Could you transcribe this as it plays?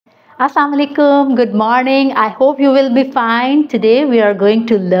Assalamu alaikum. Good morning. I hope you will be fine. Today we are going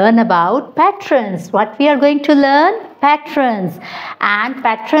to learn about patterns. What we are going to learn? Patterns. And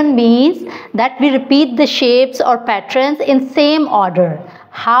pattern means that we repeat the shapes or patterns in same order.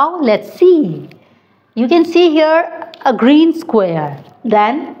 How? Let's see. You can see here a green square,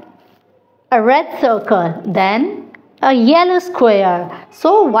 then a red circle, then a yellow square.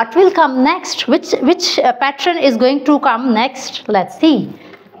 So what will come next? Which pattern is going to come next? Let's see.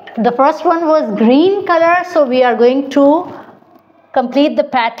 The first one was green color, so we are going to complete the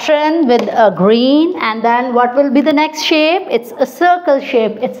pattern with a green. And then what will be the next shape? It's a circle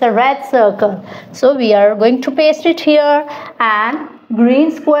shape. It's a red circle. So we are going to paste it here, and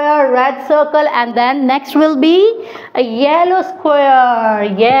green square, red circle, and then next will be a yellow square.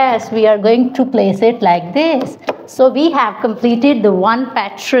 Yes, we are going to place it like this. So we have completed the one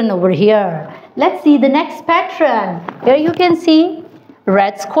pattern over here. Let's see the next pattern. Here you can see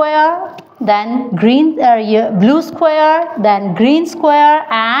red square, then blue square, then green square,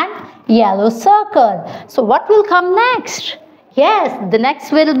 and yellow circle. So what will come next? Yes, the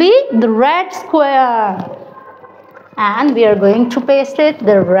next will be the red square. And we are going to paste it,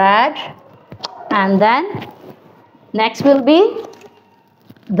 the red. And then next will be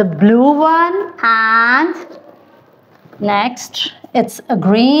the blue one. And next it's a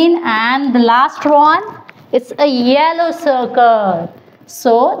green. And the last one, it's a yellow circle.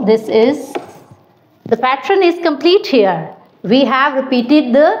 So this is, the pattern is complete here. We have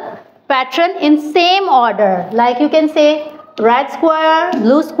repeated the pattern in same order. Like you can say red square,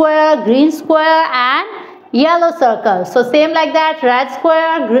 blue square, green square, and yellow circle. So same like that, red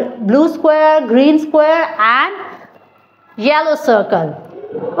square, blue square, green square, and yellow circle.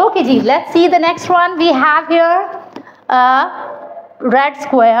 Okay ji, let's see the next one. We have here red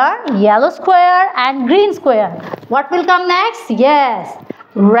square, yellow square, and green square. What will come next? Yes,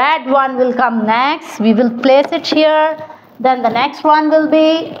 red one will come next. We will place it here. Then the next one will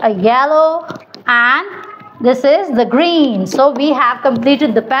be a yellow, and this is the green. So we have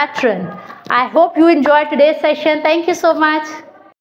completed the pattern. I hope you enjoyed today's session. Thank you so much.